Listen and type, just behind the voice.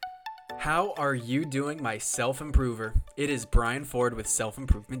How are you doing, my self-improver? It is Brian Ford with Self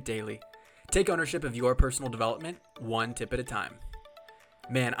Improvement Daily. Take ownership of your personal development, one tip at a time.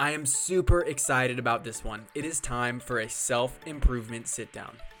 Man, I am super excited about this one. It is time for a self-improvement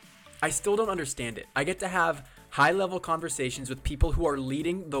sit-down. I still don't understand it. I get to have high-level conversations with people who are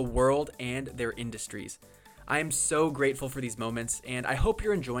leading the world and their industries. I am so grateful for these moments, and I hope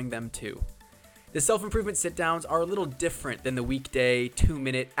you're enjoying them too. The self-improvement sit-downs are a little different than the weekday,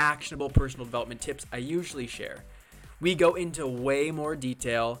 2-minute, actionable personal development tips I usually share. We go into way more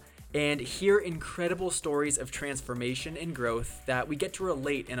detail and hear incredible stories of transformation and growth that we get to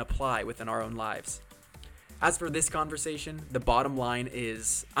relate and apply within our own lives. As for this conversation, the bottom line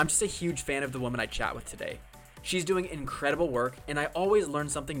is I'm just a huge fan of the woman I chat with today. She's doing incredible work, and I always learn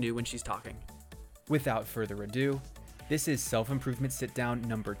something new when she's talking. Without further ado, this is Self-Improvement Sit-Down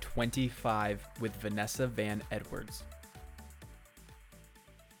number 25 with Vanessa Van Edwards.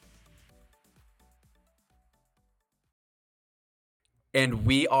 And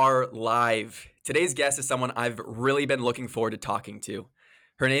we are live. Today's guest is someone I've really been looking forward to talking to.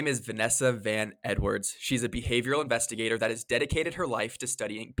 Her name is Vanessa Van Edwards. She's a behavioral investigator that has dedicated her life to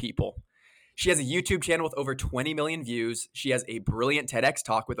studying people. She has a YouTube channel with over 20 million views. She has a brilliant TEDx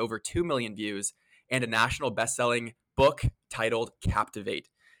talk with over 2 million views and a national best-selling book titled Captivate.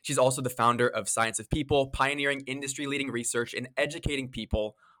 She's also the founder of Science of People, pioneering industry-leading research and educating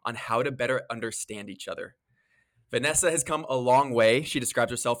people on how to better understand each other. Vanessa has come a long way. She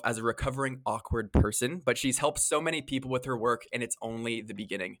describes herself as a recovering awkward person, but she's helped so many people with her work, and it's only the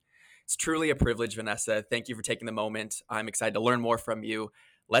beginning. It's truly a privilege, Vanessa. Thank you for taking the moment. I'm excited to learn more from you.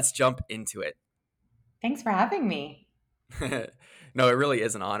 Let's jump into it. Thanks for having me. No, it really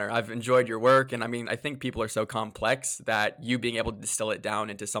is an honor. I've enjoyed your work. And I think people are so complex that you being able to distill it down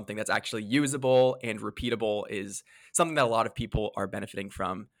into something that's actually usable and repeatable is something that a lot of people are benefiting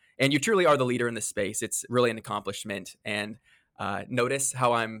from. And you truly are the leader in this space. It's really an accomplishment. And notice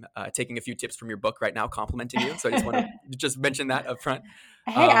how I'm taking a few tips from your book right now, complimenting you. So I just want to just mention that up front.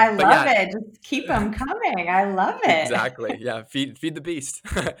 Hey, I But love yeah, it. Just keep them coming. I love it. exactly. Yeah. Feed the beast.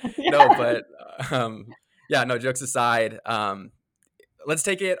 No, Yeah. but yeah, no, jokes aside. Let's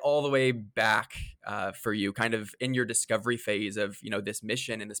take it all the way back for you, kind of in your discovery phase of, this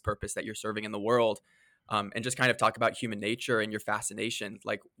mission and this purpose that you're serving in the world, and just kind of talk about human nature and your fascination.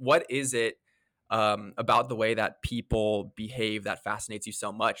 Like, what is it about the way that people behave that fascinates you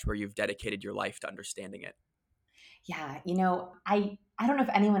so much, where you've dedicated your life to understanding it? Yeah, I don't know if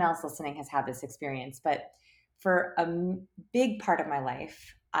anyone else listening has had this experience, but for big part of my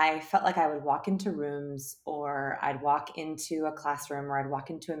life, I felt like I would walk into rooms or I'd walk into a classroom or I'd walk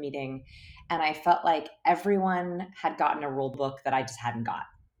into a meeting and I felt like everyone had gotten a rule book that I just hadn't got.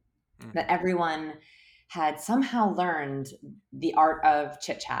 Mm. That everyone had somehow learned the art of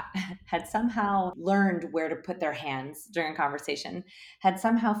chit chat, had somehow learned where to put their hands during a conversation, had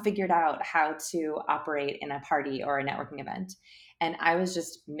somehow figured out how to operate in a party or a networking event. And I was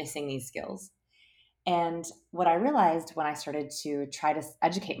just missing these skills. And what I realized when I started to try to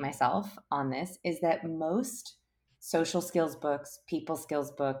educate myself on this is that most social skills books, people skills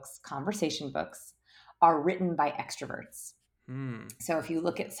books, conversation books are written by extroverts. Hmm. So if you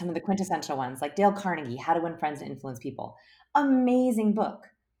look at some of the quintessential ones, like Dale Carnegie, How to Win Friends and Influence People, amazing book,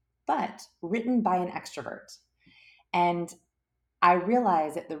 but written by an extrovert. And I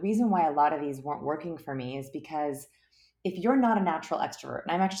realized that the reason why a lot of these weren't working for me is because if you're not a natural extrovert,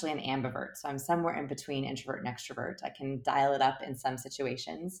 and I'm actually an ambivert, so I'm somewhere in between introvert and extrovert, I can dial it up in some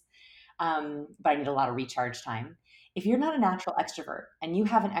situations, but I need a lot of recharge time. If you're not a natural extrovert and you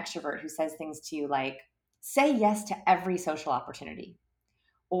have an extrovert who says things to you like, say yes to every social opportunity,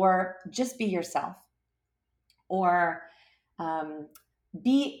 or just be yourself, or um,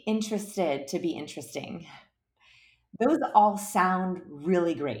 be interested to be interesting. Those all sound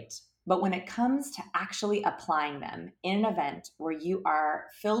really great. But when it comes to actually applying them in an event where you are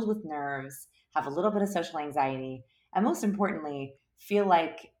filled with nerves, have a little bit of social anxiety, and most importantly, feel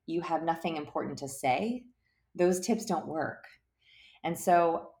like you have nothing important to say, those tips don't work. And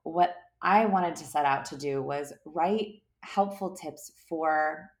so, what I wanted to set out to do was write helpful tips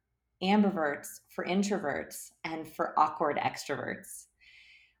for ambiverts, for introverts, and for awkward extroverts,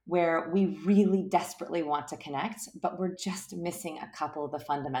 where we really desperately want to connect, but we're just missing a couple of the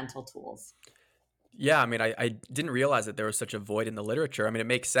fundamental tools. Yeah, I didn't realize that there was such a void in the literature. It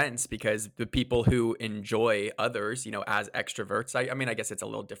makes sense because the people who enjoy others, as extroverts, I guess it's a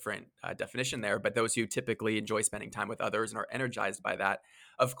little different definition there, but those who typically enjoy spending time with others and are energized by that,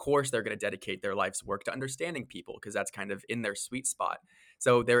 of course, they're going to dedicate their life's work to understanding people because that's kind of in their sweet spot.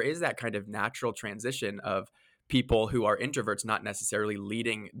 So there is that kind of natural transition of people who are introverts not necessarily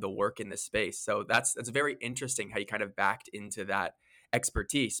leading the work in this space. So that's very interesting how you kind of backed into that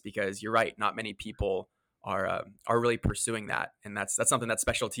expertise, because you're right, not many people are really pursuing that, and that's something that's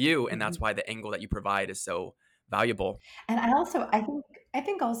special to you, and that's Mhm. why the angle that you provide is so valuable. And I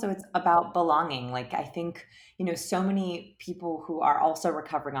think also it's about belonging. Like I think, so many people who are also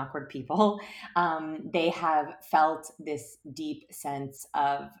recovering awkward people, they have felt this deep sense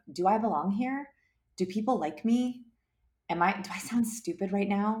of, do I belong here? Do people like me? Do I sound stupid right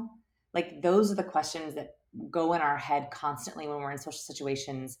now? Like those are the questions that go in our head constantly when we're in social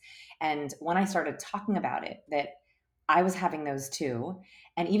situations. And when I started talking about it, that I was having those too.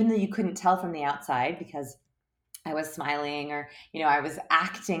 And even though you couldn't tell from the outside because I was smiling or, I was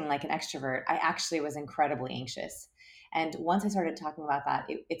acting like an extrovert, I actually was incredibly anxious. And once I started talking about that,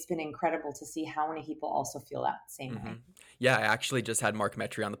 it's been incredible to see how many people also feel that same hmm way. Yeah, I actually just had Mark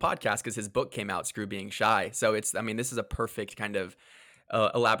Metry on the podcast because his book came out, Screw Being Shy. So I mean, this is a perfect kind of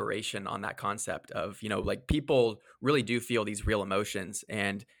elaboration on that concept of, like people really do feel these real emotions,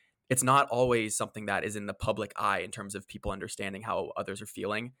 and it's not always something that is in the public eye in terms of people understanding how others are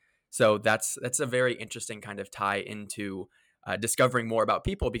feeling. So that's a very interesting kind of tie into discovering more about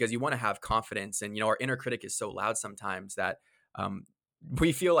people, because you want to have confidence, and our inner critic is so loud sometimes that um,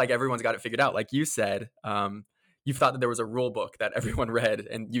 we feel like everyone's got it figured out. Like you said, you thought that there was a rule book that everyone read,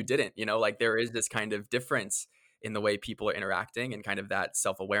 and you didn't. Like there is this kind of difference in the way people are interacting, and kind of that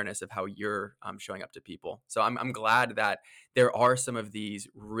self-awareness of how you're showing up to people. So I'm glad that there are some of these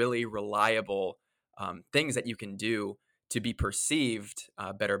really reliable things that you can do to be perceived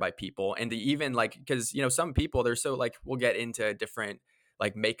better by people, and to even like, because some people, they're so like, we'll get into different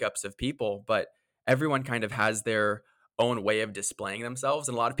like makeups of people, but everyone kind of has their own way of displaying themselves,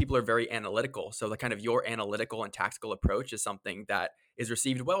 and a lot of people are very analytical. So the kind of your analytical and tactical approach is something that is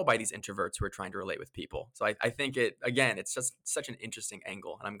received well by these introverts who are trying to relate with people. So I think it's just such an interesting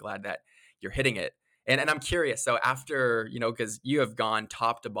angle, and I'm glad that you're hitting it. And I'm curious. So after, because you have gone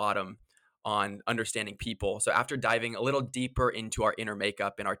top to bottom on understanding people. So after diving a little deeper into our inner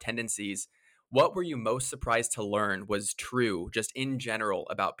makeup and our tendencies, what were you most surprised to learn was true just in general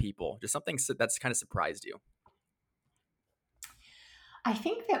about people? Just something that's kind of surprised you. I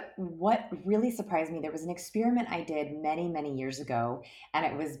think that what really surprised me, there was an experiment I did many, many years ago, and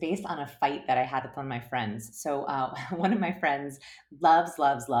it was based on a fight that I had with one of my friends. So, one of my friends loves,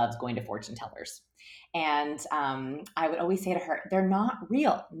 loves, loves going to fortune tellers. And I would always say to her, they're not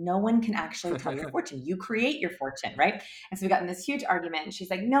real. No one can actually tell your fortune. You create your fortune, right? And so we got in this huge argument, and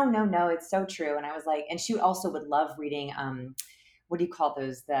she's like, no, no, no, it's so true. And I was like, and she also would love reading what do you call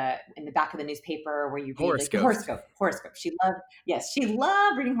those, the in the back of the newspaper where you read like the Horoscopes. horoscope. She loved, yes, she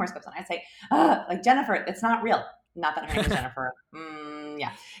loved reading horoscopes. And I'd say, like, Jennifer, it's not real. Not that her name is Jennifer.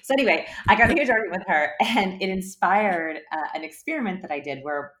 Yeah. So anyway, I got a huge argument with her, and it inspired an experiment that I did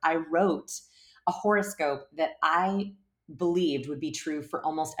where I wrote a horoscope that I believed would be true for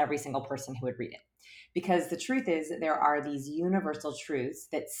almost every single person who would read it. Because the truth is that there are these universal truths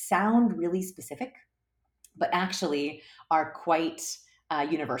that sound really specific, but actually are quite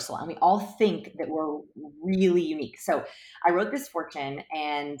universal. And we all think that we're really unique. So I wrote this fortune,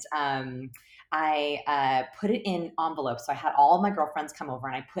 and I put it in envelopes. So I had all of my girlfriends come over,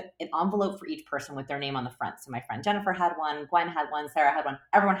 and I put an envelope for each person with their name on the front. So my friend Jennifer had one, Gwen had one, Sarah had one,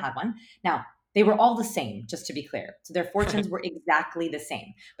 everyone had one. Now, they were all the same, just to be clear. So their fortunes were exactly the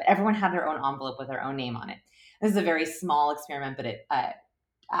same, but everyone had their own envelope with their own name on it. This is a very small experiment, but it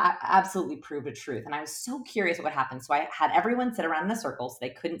absolutely proved a truth. And I was so curious what would happen. So I had everyone sit around in a circle so they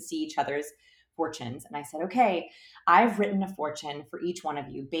couldn't see each other's fortunes. And I said, okay, I've written a fortune for each one of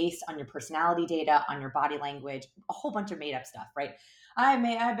you based on your personality data, on your body language, a whole bunch of made up stuff, right? I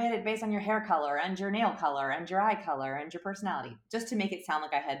made it based on your hair color and your nail color and your eye color and your personality, just to make it sound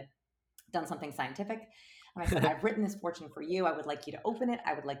like I had done something scientific. And I said, I've written this fortune for you. I would like you to open it.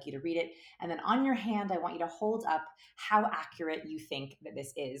 I would like you to read it. And then on your hand, I want you to hold up how accurate you think that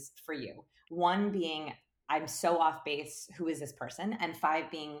this is for you. One being, I'm so off base. Who is this person? And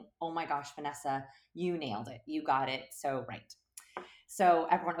 5 being, oh my gosh, Vanessa, you nailed it. You got it so right. So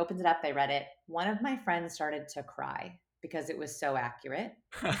everyone opens it up. They read it. One of my friends started to cry because it was so accurate.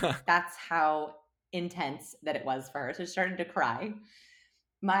 That's how intense that it was for her. So she started to cry.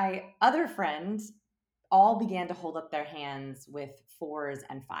 My other friend all began to hold up their hands with 4s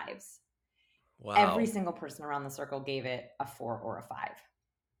and 5s. Every Wow. single person around the circle gave it a 4 or a 5.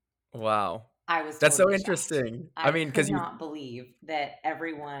 Wow. I was That's so totally shocked. interesting. I I mean, could because you not believe that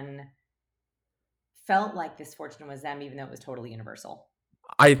everyone felt like this fortune was them, even though it was totally universal.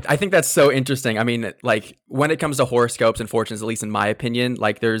 I think that's so interesting. I mean, like when it comes to horoscopes and fortunes, at least in my opinion,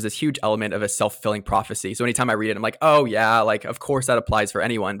 like there's this huge element of a self-fulfilling prophecy. So anytime I read it, I'm like, oh yeah, like of course that applies for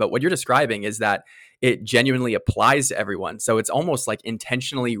anyone. But what you're describing is that it genuinely applies to everyone. So it's almost like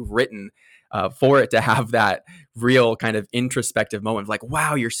intentionally written for it to have that real kind of introspective moment of like,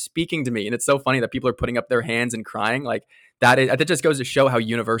 wow, you're speaking to me. And it's so funny that people are putting up their hands and crying. Like that just goes to show how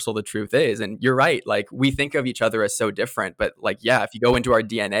universal the truth is. And you're right. Like we think of each other as so different, but like, yeah, if you go into our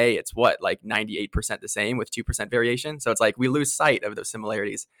DNA, it's what, like 98% the same with 2% variation. So it's like we lose sight of those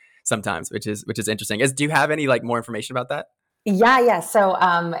similarities sometimes, which is interesting. Do you have any like more information about that? Yeah. So,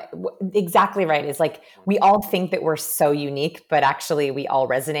 exactly right. Is like we all think that we're so unique, but actually we all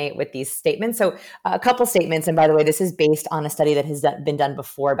resonate with these statements. So, a couple statements, and by the way, this is based on a study that has been done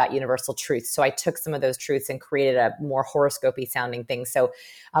before about universal truths. So, I took some of those truths and created a more horoscopy sounding thing. So,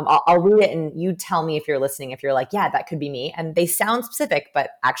 I'll read it, and you tell me if you're listening. If you're like, yeah, that could be me, and they sound specific,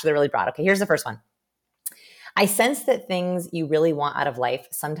 but actually they're really broad. Okay, here's the first one. I sense that things you really want out of life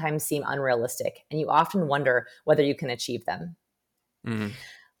sometimes seem unrealistic, and you often wonder whether you can achieve them. Mm-hmm.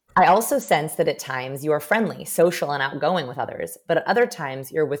 I also sense that at times you are friendly, social, and outgoing with others, but at other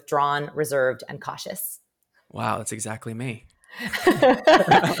times you're withdrawn, reserved, and cautious. Wow, that's exactly me.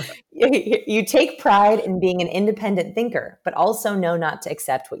 You take pride in being an independent thinker, but also know not to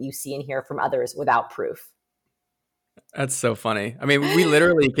accept what you see and hear from others without proof. That's so funny. I mean, we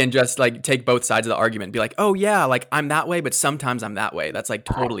literally can just like take both sides of the argument and be like, oh yeah, like I'm that way, but sometimes I'm that way. That's like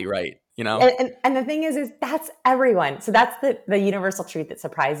totally right, you know? And the thing is that's everyone. So that's the universal truth that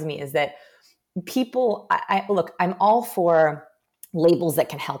surprised me is that people, look, I'm all for labels that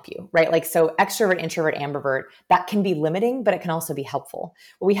can help you, right? Like, so extrovert, introvert, ambivert, that can be limiting, but it can also be helpful.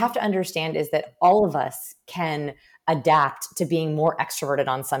 What we have to understand is that all of us can adapt to being more extroverted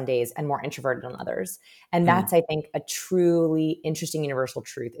on some days and more introverted on others. And that's, I think, a truly interesting universal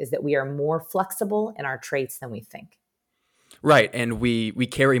truth is that we are more flexible in our traits than we think. Right. And we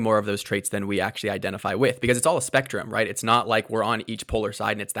carry more of those traits than we actually identify with because it's all a spectrum, right? It's not like we're on each polar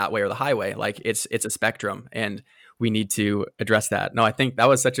side and it's that way or the highway. Like it's a spectrum and we need to address that. No, I think that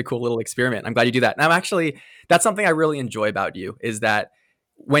was such a cool little experiment. I'm glad you do that. And that's something I really enjoy about you is that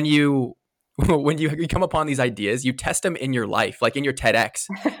when you come upon these ideas, you test them in your life, like in your TEDx.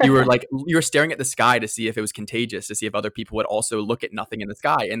 You were staring at the sky to see if it was contagious, to see if other people would also look at nothing in the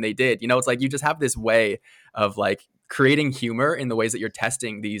sky, and they did. You know, it's like you just have this way of like creating humor in the ways that you're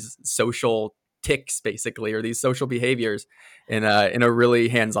testing these social ticks, basically, or these social behaviors in a really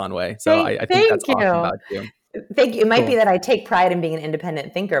hands-on way. So I think that's awesome about you. Thank you. It might be that I take pride in being an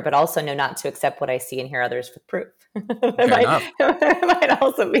independent thinker, but also know not to accept what I see and hear others with proof. It might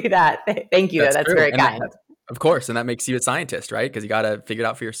also be that. Thank you. That's very kind. Of course. And that makes you a scientist, right? Because you got to figure it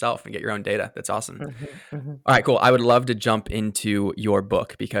out for yourself and get your own data. That's awesome. Mm-hmm, mm-hmm. All right, cool. I would love to jump into your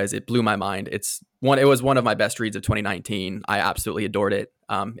book because it blew my mind. It was one of my best reads of 2019. I absolutely adored it.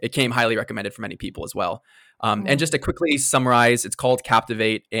 It came highly recommended for many people as well. And just to quickly summarize, it's called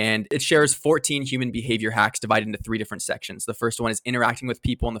Captivate, and it shares 14 human behavior hacks divided into 3 different sections. The first one is interacting with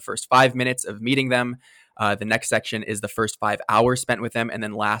people in the first 5 minutes of meeting them. The next section is the first 5 hours spent with them, and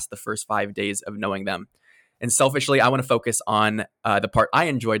then last, the first 5 days of knowing them. And selfishly, I want to focus on the part I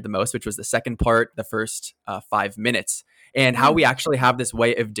enjoyed the most, which was the second part, the first 5 minutes, and how we actually have this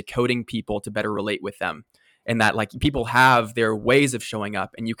way of decoding people to better relate with them. And that like people have their ways of showing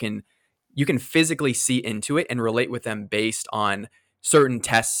up, and you can physically see into it and relate with them based on certain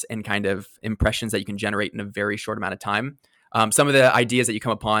tests and kind of impressions that you can generate in a very short amount of time. Some of the ideas that you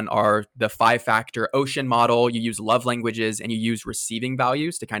come upon are the 5-factor ocean model. You use love languages and you use receiving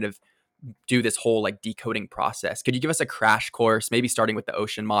values to kind of do this whole like decoding process. Could you give us a crash course, maybe starting with the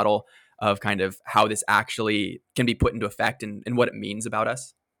ocean model of kind of how this actually can be put into effect and what it means about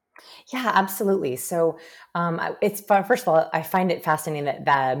us? Yeah, absolutely. So it's first of all, I find it fascinating that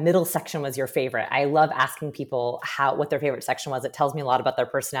the middle section was your favorite. I love asking people what their favorite section was. It tells me a lot about their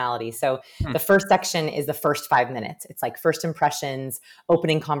personality. So the first section is the first 5 minutes. It's like first impressions,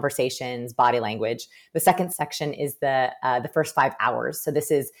 opening conversations, body language. The second section is the first 5 hours. So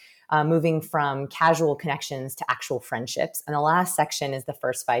this is moving from casual connections to actual friendships. And the last section is the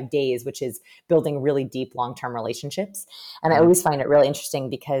first 5 days, which is building really deep long-term relationships. And I always find it really interesting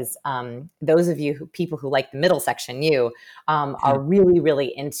because those of you people who like the middle section, are really,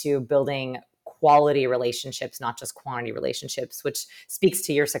 really into building quality relationships, not just quantity relationships, which speaks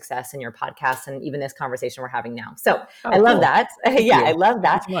to your success in your podcast and even this conversation we're having now. So I love that. I love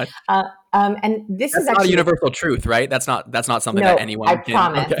that. And this is actually not a universal truth, right? That's not something that anyone I can.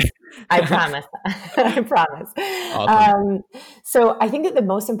 Promise. Okay. I promise. I promise. Awesome. So I think that the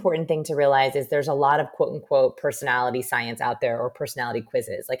most important thing to realize is there's a lot of quote unquote personality science out there, or personality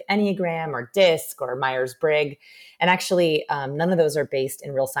quizzes like Enneagram or DISC or Myers-Briggs. And actually, none of those are based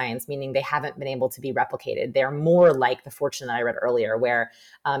in real science, meaning they haven't been able to be replicated. They're more like the Fortune that I read earlier, where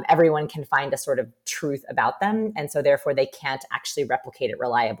everyone can find a sort of truth about them. And so therefore they can't actually replicate it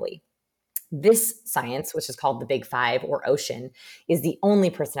reliably. This science, which is called the Big Five or Ocean, is the only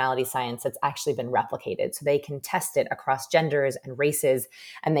personality science that's actually been replicated. So they can test it across genders and races,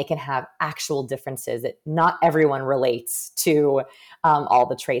 and they can have actual differences that not everyone relates to all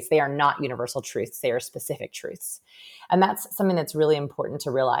the traits. They are not universal truths, they are specific truths. And that's something that's really important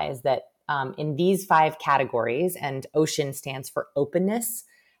to realize, that in these 5 categories, and Ocean stands for openness,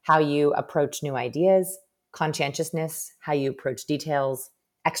 how you approach new ideas; conscientiousness, how you approach details;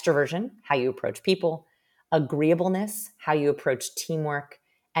 extroversion, how you approach people; agreeableness, how you approach teamwork;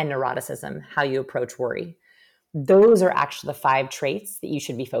 and neuroticism, how you approach worry. Those are actually the 5 traits that you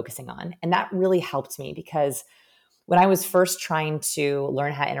should be focusing on. And that really helped me, because when I was first trying to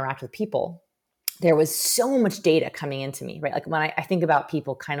learn how to interact with people, there was so much data coming into me, right? Like when I think about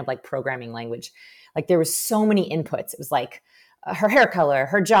people kind of like programming language, like there was so many inputs. It was like her hair color,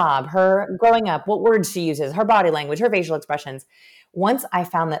 her job, her growing up, what words she uses, her body language, her facial expressions. Once I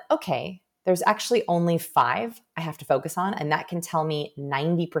found that, okay, there's actually only 5 I have to focus on, and that can tell me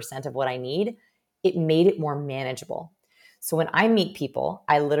 90% of what I need, it made it more manageable. So when I meet people,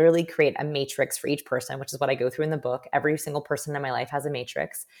 I literally create a matrix for each person, which is what I go through in the book. Every single person in my life has a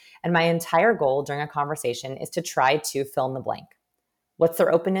matrix. And my entire goal during a conversation is to try to fill in the blank. What's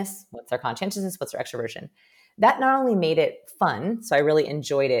their openness? What's their conscientiousness? What's their extroversion? That not only made it fun, so I really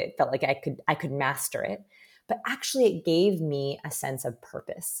enjoyed it, it felt like I could master it, but actually it gave me a sense of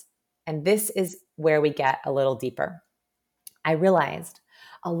purpose. And this is where we get a little deeper. I realized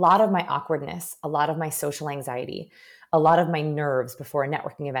a lot of my awkwardness, a lot of my social anxiety, a lot of my nerves before a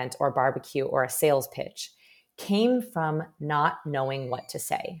networking event or a barbecue or a sales pitch came from not knowing what to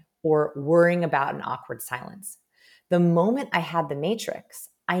say or worrying about an awkward silence. The moment I had the matrix,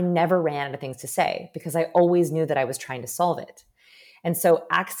 I never ran out of things to say, because I always knew that I was trying to solve it. And so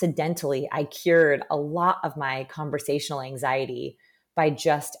accidentally, I cured a lot of my conversational anxiety by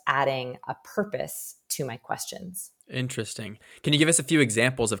just adding a purpose to my questions. Interesting. Can you give us a few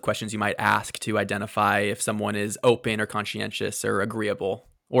examples of questions you might ask to identify if someone is open or conscientious or agreeable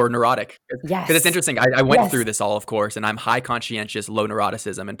or neurotic? Because it's Yes. interesting. I went Yes. through this all, of course, and I'm high conscientious, low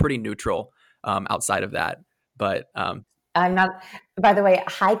neuroticism, and pretty neutral outside of that. But I'm not, by the way,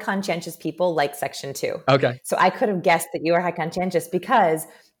 high conscientious people like section 2. okay. So I could have guessed that you are high conscientious, because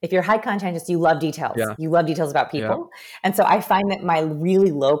if you're high conscientious, you love details. Yeah. You love details about Yeah. people. And so I find that my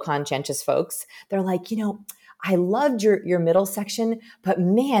really low conscientious folks, they're like, I loved your middle section, but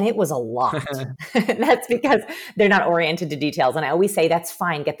man, it was a lot. That's because they're not oriented to details. And I always say, that's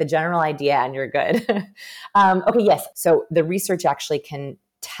fine. Get the general idea and you're good. Okay, yes. So the research actually can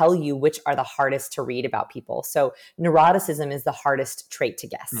tell you which are the hardest to read about people. So neuroticism is the hardest trait to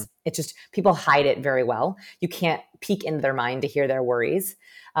guess. It's just, people hide it very well. You can't peek into their mind to hear their worries.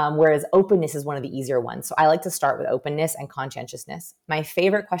 Whereas openness is one of the easier ones. So I like to start with openness and conscientiousness. My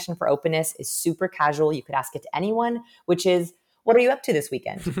favorite question for openness is super casual. You could ask it to anyone, which is, what are you up to this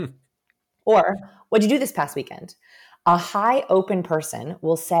weekend? Or what'd you do this past weekend? A high open person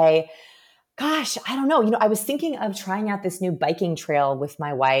will say, gosh, I don't know. I was thinking of trying out this new biking trail with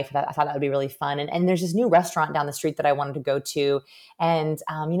my wife. I thought that would be really fun. And there's this new restaurant down the street that I wanted to go to. And,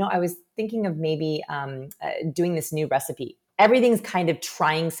 I was thinking of maybe doing this new recipe. Everything's kind of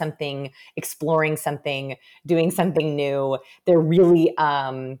trying something, exploring something, doing something new. They're really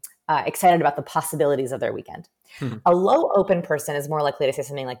excited about the possibilities of their weekend. A low open person is more likely to say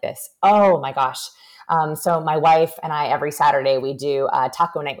something like this. Oh my gosh. So my wife and I, every Saturday, we do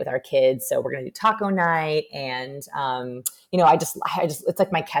taco night with our kids. So we're going to do taco night. And, I just, it's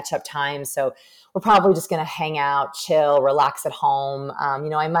like my catch up time. So we're probably just going to hang out, chill, relax at home.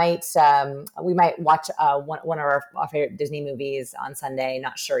 We might watch one of our favorite Disney movies on Sunday.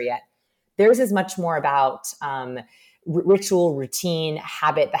 Not sure yet. Theirs is much more about ritual, routine,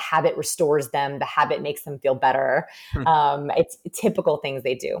 habit. The habit restores them. The habit makes them feel better. It's typical things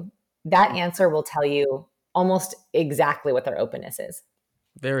they do. That answer will tell you almost exactly what their openness is.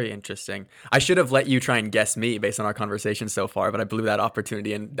 Very interesting. I should have let you try and guess me based on our conversation so far, but I blew that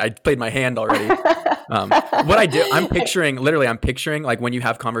opportunity and I played my hand already. What I do, I'm picturing like when you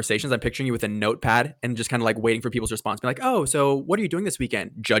have conversations, I'm picturing you with a notepad and just kind of like waiting for people's response. Be like, oh, so what are you doing this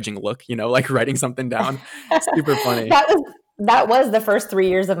weekend? Judging look, like writing something down. Super funny. that was the first 3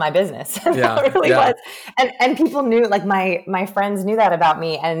 years of my business. Yeah. That really Yeah. was. And people knew, like my friends knew that about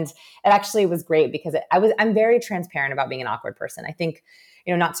me. And it actually was great because I'm very transparent about being an awkward person. I think,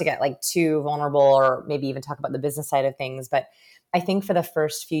 not to get like too vulnerable or maybe even talk about the business side of things, but I think for the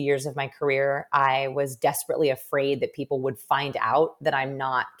first few years of my career, I was desperately afraid that people would find out that I'm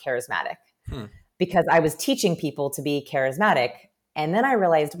not charismatic because I was teaching people to be charismatic. And then I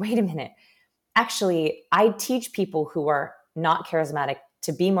realized, wait a minute, actually, I teach people who are not charismatic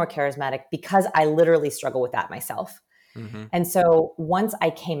to be more charismatic because I literally struggle with that myself. Mm-hmm. And so once I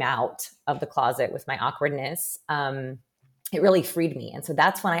came out of the closet with my awkwardness, it really freed me. And so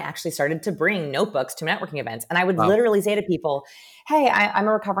that's when I actually started to bring notebooks to networking events. And I would literally say to people, hey, I'm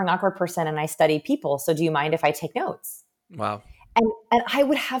a recovering awkward person and I study people. So do you mind if I take notes? Wow. And I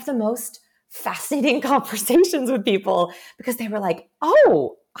would have the most fascinating conversations with people because they were like,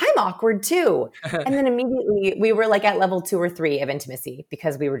 oh, I'm awkward too. And then immediately we were like at level 2 or 3 of intimacy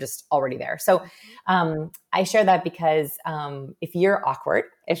because we were just already there. So I share that because if you're awkward,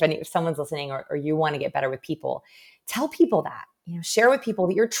 if someone's listening or you want to get better with people, tell people that, share with people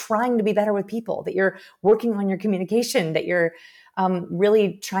that you're trying to be better with people, that you're working on your communication, that you're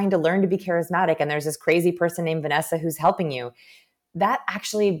really trying to learn to be charismatic. And there's this crazy person named Vanessa who's helping you. That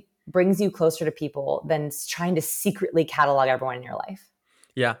actually brings you closer to people than trying to secretly catalog everyone in your life.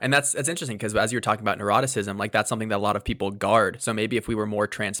 Yeah. And that's interesting because as you're talking about neuroticism, like that's something that a lot of people guard. So maybe if we were more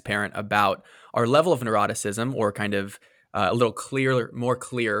transparent about our level of neuroticism or kind of a little more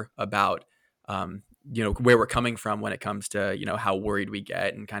clear about, where we're coming from when it comes to, how worried we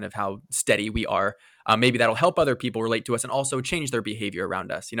get and kind of how steady we are, maybe that'll help other people relate to us and also change their behavior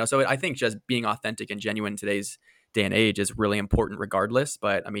around us. So I think just being authentic and genuine in today's day and age is really important regardless.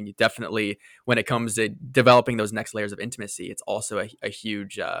 But I mean, you definitely, when it comes to developing those next layers of intimacy, it's also a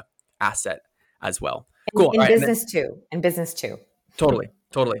huge asset as well. Cool. In All right. business too. In business too. Totally.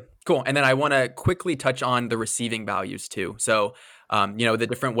 Cool. And then I want to quickly touch on the receiving values too. So, the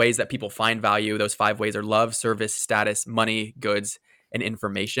different ways that people find value, those 5 ways are love, service, status, money, goods, and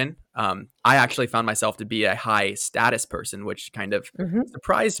information. I actually found myself to be a high status person, which kind of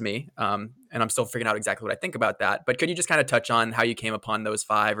surprised me. And I'm still figuring out exactly what I think about that. But could you just kind of touch on how you came upon those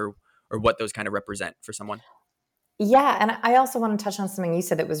 5 or what those kind of represent for someone? Yeah. And I also want to touch on something you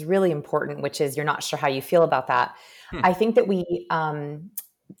said that was really important, which is you're not sure how you feel about that. I think that we,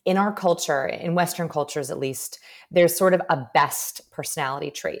 in our culture, in Western cultures at least, there's sort of a best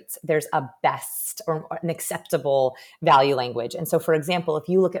personality traits. There's a best or an acceptable value language. And so, for example, if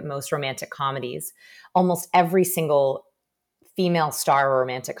you look at most romantic comedies, almost every single female star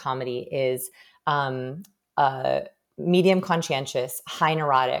romantic comedy is medium conscientious, high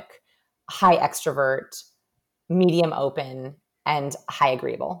neurotic, high extrovert, medium open, and high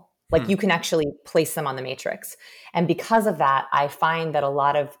agreeable. Like you can actually place them on the matrix. And because of that, I find that a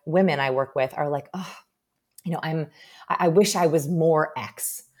lot of women I work with are like, oh, I wish I was more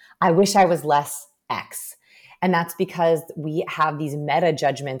X. I wish I was less X. And that's because we have these meta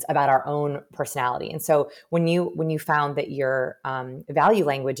judgments about our own personality. And so when you found that your value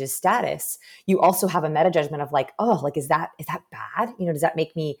language is status, you also have a meta judgment of like, oh, like is that bad? Does that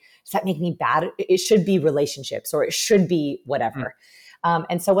make me bad? It should be relationships or it should be whatever.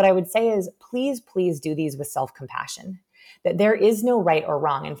 And so what I would say is please do these with self-compassion, that there is no right or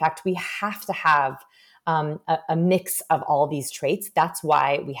wrong. In fact, we have to have a mix of all these traits. That's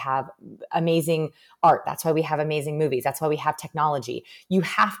why we have amazing art. That's why we have amazing movies. That's why we have technology. You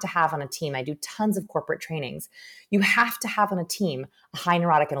have to have on a team. I do tons of corporate trainings. You have to have on a team a high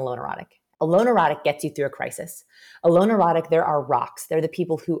neurotic and a low neurotic. A low neurotic gets you through a crisis. A low neurotic, there are rocks. They're the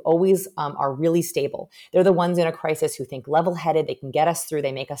people who always are really stable. They're the ones in a crisis who think level-headed. They can get us through.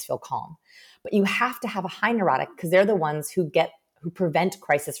 They make us feel calm. But you have to have a high neurotic because they're the ones who prevent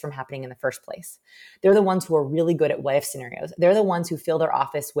crisis from happening in the first place. They're the ones who are really good at what if scenarios. They're the ones who fill their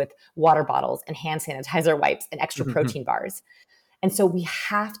office with water bottles and hand sanitizer wipes and extra protein bars. And so we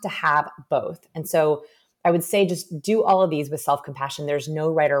have to have both. And so I would say just do all of these with self-compassion. There's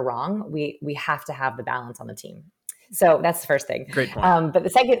no right or wrong. We have to have the balance on the team. So that's the first thing. Great point. But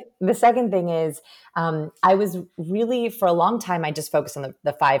the second thing is I was really, for a long time, I just focused on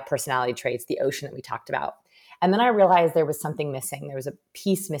the 5 personality traits, the ocean that we talked about. And then I realized there was something missing. There was a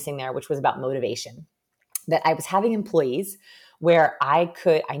piece missing there, which was about motivation. That I was having employees where I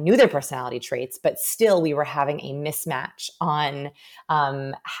knew their personality traits, but still we were having a mismatch on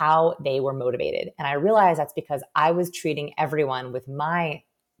how they were motivated. And I realized that's because I was treating everyone with my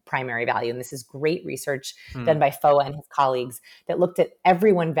primary value. And this is great research Hmm. done by Foa and his colleagues that looked at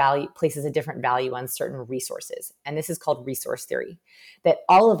everyone places a different value on certain resources. And this is called resource theory, that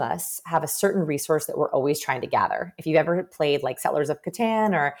all of us have a certain resource that we're always trying to gather. If you've ever played like Settlers of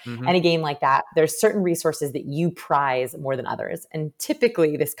Catan or Mm-hmm. any game like that, there's certain resources that you prize more than others. And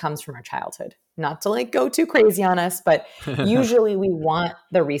typically this comes from our childhood. Not to like go too crazy on us, but usually we want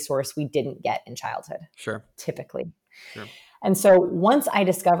the resource we didn't get in childhood, Sure. typically. Sure. And so once I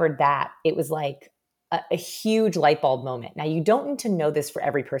discovered that, it was like a huge light bulb moment. Now, you don't need to know this for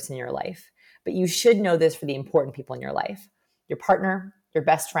every person in your life, but you should know this for the important people in your life: your partner, your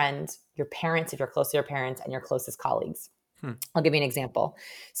best friend, your parents, if you're close to your parents, and your closest colleagues. I'll give you an example.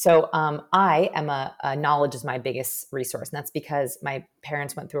 So I am knowledge is my biggest resource. And that's because my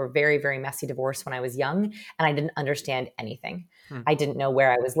parents went through a very, very messy divorce when I was young, and I didn't understand anything. I didn't know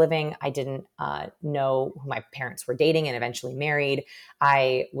where I was living. I didn't know who my parents were dating and eventually married.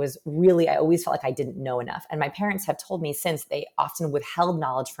 I always felt like I didn't know enough. And my parents have told me since they often withheld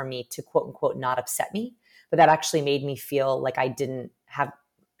knowledge from me to quote unquote not upset me. But that actually made me feel like I didn't have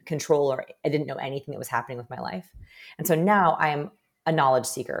control or I didn't know anything that was happening with my life. And so now I am a knowledge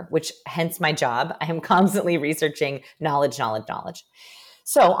seeker, which hence my job. I am constantly researching knowledge.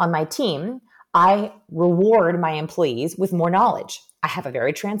 So on my team, I reward my employees with more knowledge. I have a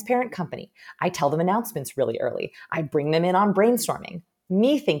very transparent company. I tell them announcements really early. I bring them in on brainstorming,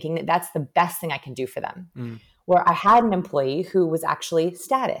 me thinking that that's the best thing I can do for them. Where I had an employee who was actually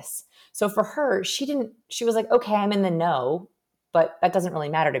status. So for her, she was like, okay, I'm in the know, but that doesn't really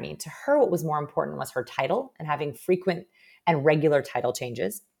matter to me. To her, what was more important was her title and having frequent and regular title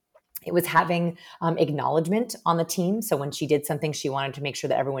changes. It was having acknowledgement on the team. So when she did something, she wanted to make sure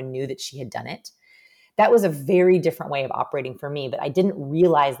that everyone knew that she had done it. That was a very different way of operating for me, but I didn't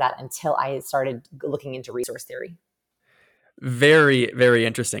realize that until I started looking into resource theory. Very, very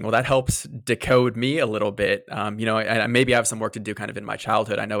interesting. Well, that helps decode me a little bit. And maybe I have some work to do kind of in my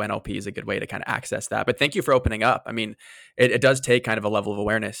childhood. I know NLP is a good way to kind of access that, but thank you for opening up. I mean, it does take kind of a level of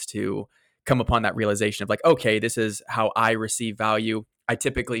awareness to come upon that realization of like, okay, this is how I receive value. I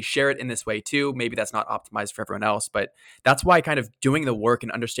typically share it in this way too. Maybe that's not optimized for everyone else, but that's why kind of doing the work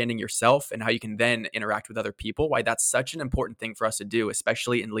and understanding yourself and how you can then interact with other people, why that's such an important thing for us to do,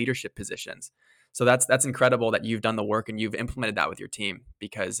 especially in leadership positions. So that's incredible that you've done the work and you've implemented that with your team,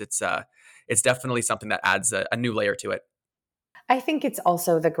 because it's definitely something that adds a new layer to it. I think it's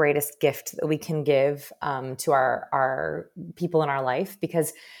also the greatest gift that we can give to our people in our life,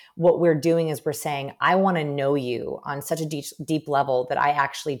 because what we're doing is we're saying, I want to know you on such a deep level that I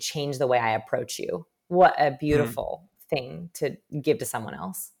actually change the way I approach you. What a beautiful thing to give to someone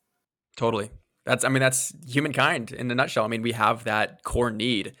else. Totally. That's humankind in a nutshell. I mean, we have that core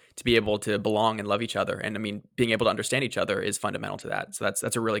need to be able to belong and love each other. And I mean, being able to understand each other is fundamental to that. So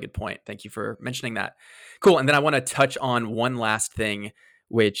that's a really good point. Thank you for mentioning that. Cool. And then I want to touch on one last thing,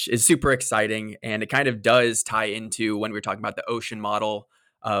 which is super exciting. And it kind of does tie into when we were talking about the ocean model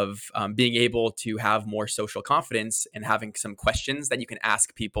of being able to have more social confidence and having some questions that you can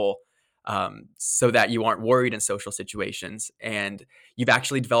ask people so that you aren't worried in social situations. And you've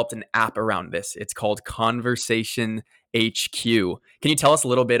actually developed an app around this. It's called Conversation HQ. Can you tell us a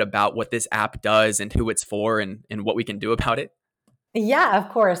little bit about what this app does and who it's for and what we can do about it? Yeah, of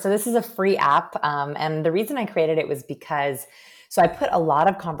course. So this is a free app. And the reason I created it was because I put a lot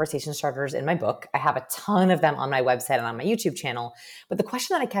of conversation starters in my book. I have a ton of them on my website and on my YouTube channel. But the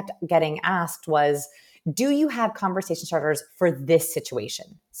question that I kept getting asked was, do you have conversation starters for this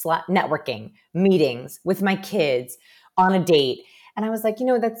situation? Networking, meetings, with my kids, on a date. And I was like,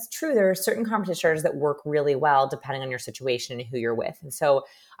 that's true. There are certain conversation starters that work really well depending on your situation and who you're with. And so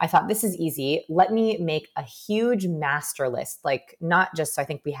I thought, this is easy. Let me make a huge master list, like not just, so I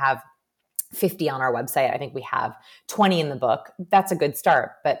think we have 50 on our website. I think we have 20 in the book. That's a good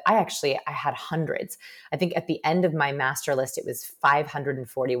start. But I had hundreds. I think at the end of my master list, it was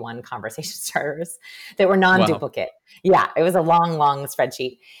 541 conversation starters that were non-duplicate. Wow. Yeah, it was a long, long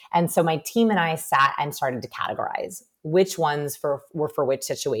spreadsheet. And so my team and I sat and started to categorize which ones were for which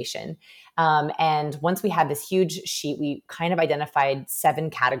situation. And once we had this huge sheet, we kind of identified 7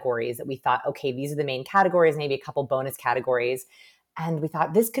 categories that we thought, okay, these are the main categories, maybe a couple bonus categories. And we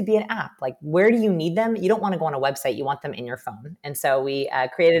thought this could be an app. Like, where do you need them? You don't want to go on a website. You want them in your phone. And so we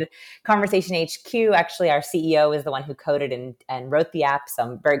created Conversation HQ. Actually, our CEO is the one who coded and wrote the app. So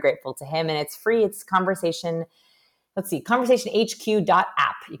I'm very grateful to him. And it's free. It's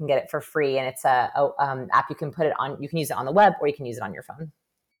conversationhq.app. You can get it for free. And it's a app you can put it on. You can use it on the web or you can use it on your phone.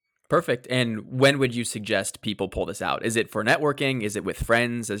 Perfect. And when would you suggest people pull this out? Is it for networking? Is it with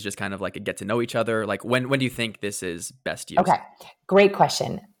friends as just kind of like a get to know each other? Like when do you think this is best used? Okay, great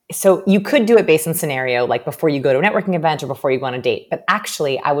question. So you could do it based on scenario, like before you go to a networking event or before you go on a date. But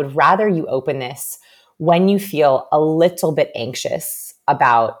actually, I would rather you open this when you feel a little bit anxious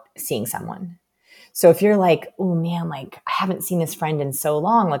about seeing someone. So if you're like, oh man, like I haven't seen this friend in so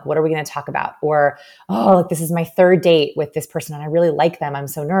long, like what are we going to talk about? Or, oh, like this is my third date with this person and I really like them. I'm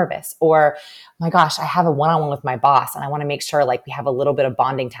so nervous. Or, my gosh, I have a one-on-one with my boss and I want to make sure like we have a little bit of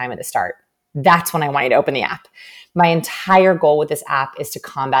bonding time at the start. That's when I want you to open the app. My entire goal with this app is to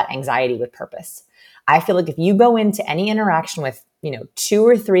combat anxiety with purpose. I feel like if you go into any interaction with, 2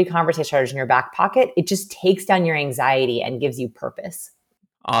 or 3 conversation starters in your back pocket, it just takes down your anxiety and gives you purpose.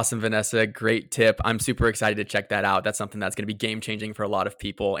 Awesome, Vanessa. Great tip. I'm super excited to check that out. That's something that's going to be game changing for a lot of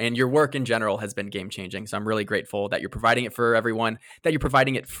people. And your work in general has been game changing. So I'm really grateful that you're providing it for everyone, that you're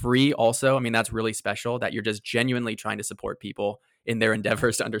providing it free also. I mean, that's really special that you're just genuinely trying to support people in their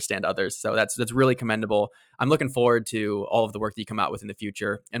endeavors to understand others. So that's really commendable. I'm looking forward to all of the work that you come out with in the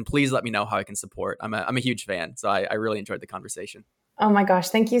future. And please let me know how I can support. I'm a huge fan. So I really enjoyed the conversation. Oh my gosh,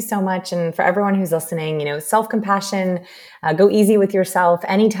 thank you so much. And for everyone who's listening, self-compassion, go easy with yourself.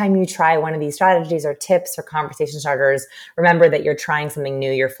 Anytime you try one of these strategies or tips or conversation starters, remember that you're trying something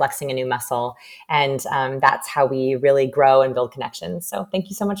new, you're flexing a new muscle. And that's how we really grow and build connections. So thank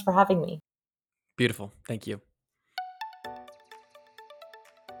you so much for having me. Beautiful. Thank you.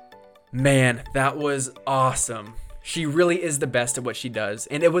 Man, that was awesome. She really is the best at what she does.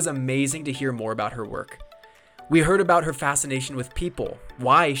 And it was amazing to hear more about her work. We heard about her fascination with people,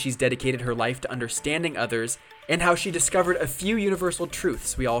 why she's dedicated her life to understanding others, and how she discovered a few universal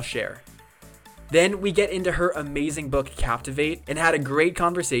truths we all share. Then we get into her amazing book, Captivate, and had a great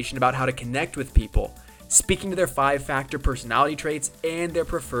conversation about how to connect with people, speaking to their 5-factor personality traits and their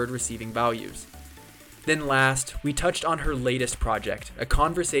preferred receiving values. Then last, we touched on her latest project, a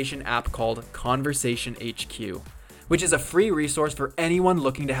conversation app called Conversation HQ, which is a free resource for anyone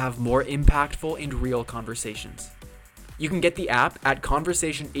looking to have more impactful and real conversations. You can get the app at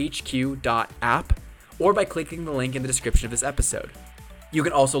conversationhq.app or by clicking the link in the description of this episode. You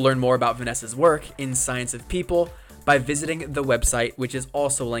can also learn more about Vanessa's work in Science of People by visiting the website, which is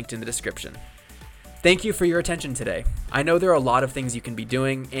also linked in the description. Thank you for your attention today. I know there are a lot of things you can be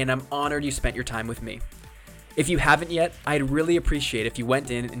doing, and I'm honored you spent your time with me. If you haven't yet, I'd really appreciate if you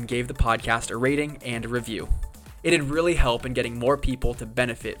went in and gave the podcast a rating and a review. It'd really help in getting more people to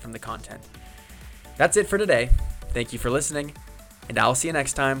benefit from the content. That's it for today. Thank you for listening, and I'll see you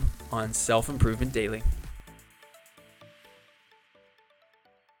next time on Self Improvement Daily.